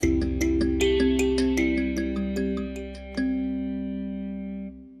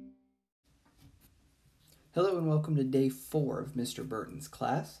to day 4 of Mr. Burton's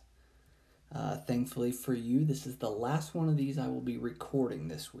class. Thankfully for you, this is the last one of these I will be recording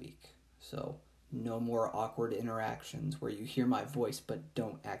this week. So no more awkward interactions where you hear my voice but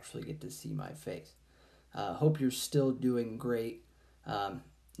don't actually get to see my face. Hope you're still doing great.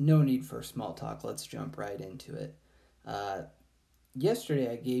 No need for small talk. Let's jump right into it.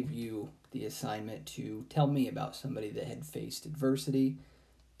 Yesterday I gave you the assignment to tell me about somebody that had faced adversity,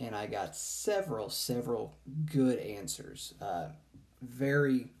 and I got several good answers.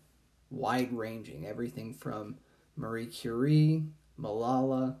 Very wide-ranging, everything from Marie Curie,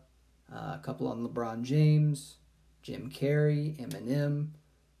 Malala, a couple on LeBron James, Jim Carrey, Eminem.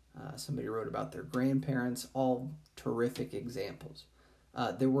 Somebody wrote about their grandparents, all terrific examples.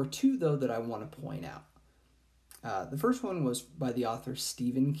 There were 2, though, that I want to point out. The first one was by the author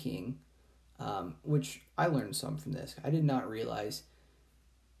Stephen King, which I learned some from this. I did not realize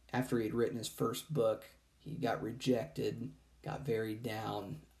after he had written his first book, he got rejected, got very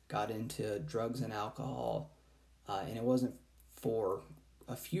down, got into drugs and alcohol, and it wasn't for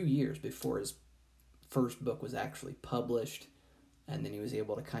a few years before his first book was actually published, and then he was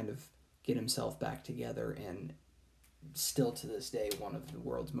able to kind of get himself back together, and still to this day, one of the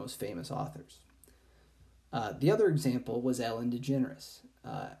world's most famous authors. The other example was Ellen DeGeneres.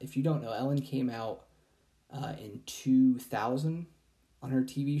 If you don't know, Ellen came out in 2000 on her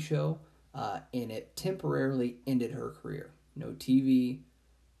TV show, and it temporarily ended her career. No TV,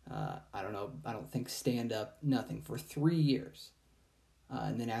 I don't think stand-up, nothing, for 3 years.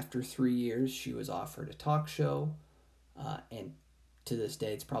 And then after 3 years, she was offered a talk show, and to this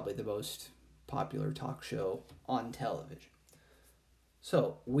day, it's probably the most popular talk show on television.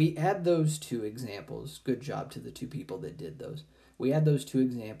 So we add those 2 examples. Good job to the 2 people that did those. We add those 2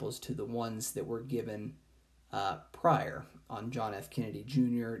 examples to the ones that were given prior on John F. Kennedy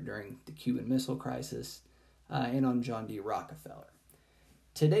Jr. during the Cuban Missile Crisis, and on John D. Rockefeller.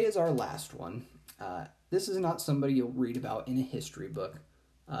 Today is our last one. This is not somebody you'll read about in a history book.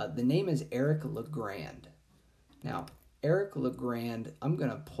 The name is Eric LeGrand. Now, Eric LeGrand, I'm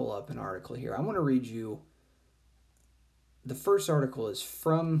going to pull up an article here. I want to read you. The first article is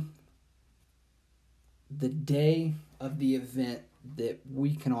from the day of the event that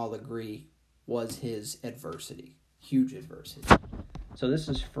we can all agree was his adversity. Huge adversity. So this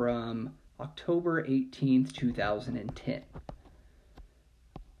is from October 18th, 2010.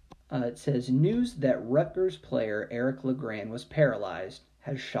 It says, news that Rutgers player Eric LeGrand was paralyzed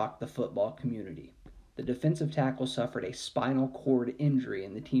has shocked the football community. The defensive tackle suffered a spinal cord injury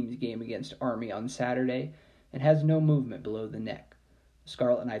in the team's game against Army on Saturday and has no movement below the neck. The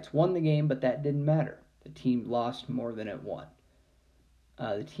Scarlet Knights won the game, but that didn't matter. The team lost more than it won.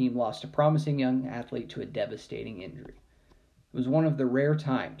 The team lost a promising young athlete to a devastating injury. It was one of the rare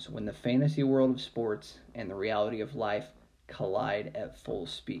times when the fantasy world of sports and the reality of life collide at full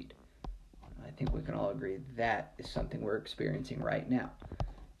speed. I think we can all agree that is something we're experiencing right now.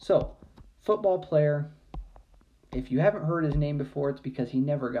 So, football player, if you haven't heard his name before, it's because he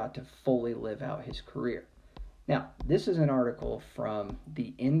never got to fully live out his career. Now, this is an article from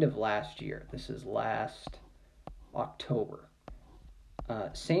the end of last year. This is last October.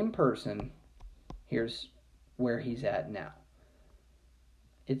 Same person, here's where he's at now.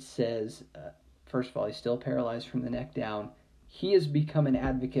 It says, first of all, he's still paralyzed from the neck down. He has become an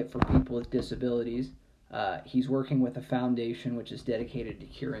advocate for people with disabilities. He's working with a foundation which is dedicated to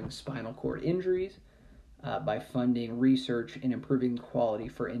curing spinal cord injuries by funding research and improving quality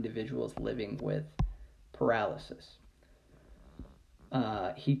for individuals living with paralysis.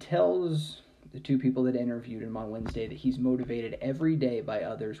 He tells the 2 people that interviewed him on Wednesday that he's motivated every day by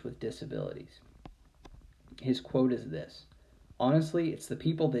others with disabilities. His quote is this: honestly, it's the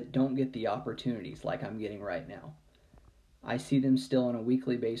people that don't get the opportunities like I'm getting right now. I see them still on a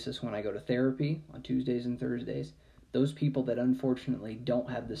weekly basis when I go to therapy on Tuesdays and Thursdays. Those people that unfortunately don't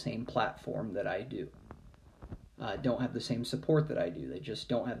have the same platform that I do, don't have the same support that I do. They just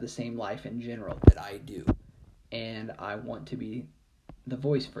don't have the same life in general that I do. And I want to be the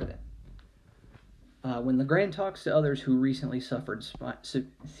voice for them. When LeGrand talks to others who recently suffered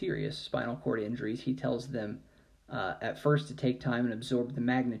serious spinal cord injuries, he tells them at first to take time and absorb the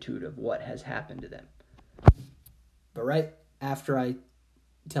magnitude of what has happened to them. But right after I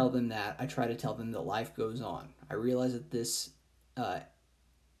tell them that, I try to tell them that life goes on. I realize that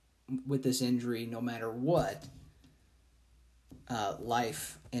with this injury, no matter what,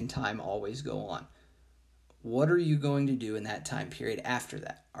 life and time always go on. What are you going to do in that time period after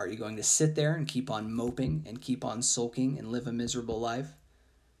that? Are you going to sit there and keep on moping and keep on sulking and live a miserable life?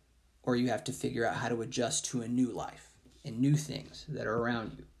 Or you have to figure out how to adjust to a new life and new things that are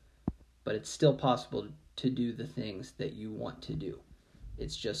around you. But it's still possible to do the things that you want to do.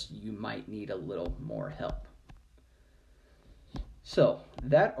 It's just you might need a little more help. So,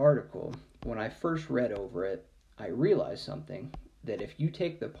 that article, when I first read over it, I realized something, that if you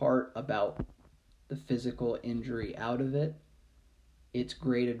take the part about the physical injury out of it, it's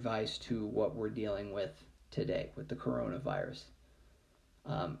great advice to what we're dealing with today with the coronavirus.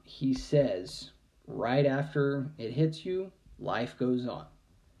 He says, right after it hits you, life goes on.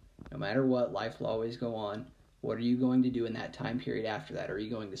 No matter what, life will always go on. What are you going to do in that time period after that? Are you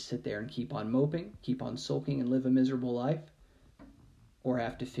going to sit there and keep on moping, keep on sulking, and live a miserable life? Or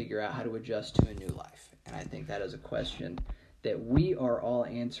have to figure out how to adjust to a new life? And I think that is a question that we are all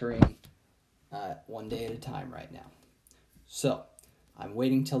answering one day at a time right now. So, I'm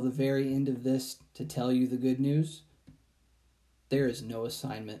waiting till the very end of this to tell you the good news. There is no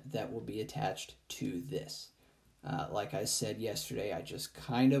assignment that will be attached to this. Like I said yesterday, I just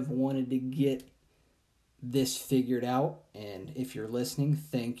kind of wanted to get this figured out. And if you're listening,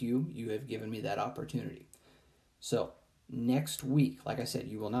 thank you. You have given me that opportunity. So, next week, like I said,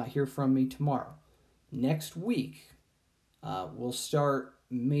 you will not hear from me tomorrow. Next week, we'll start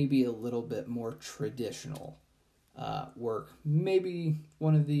maybe a little bit more traditional work. Maybe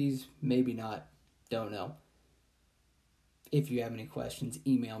one of these, maybe not, don't know. If you have any questions,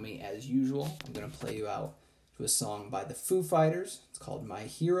 email me as usual. I'm going to play you out to a song by the Foo Fighters. It's called My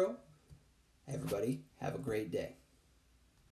Hero. Everybody, have a great day.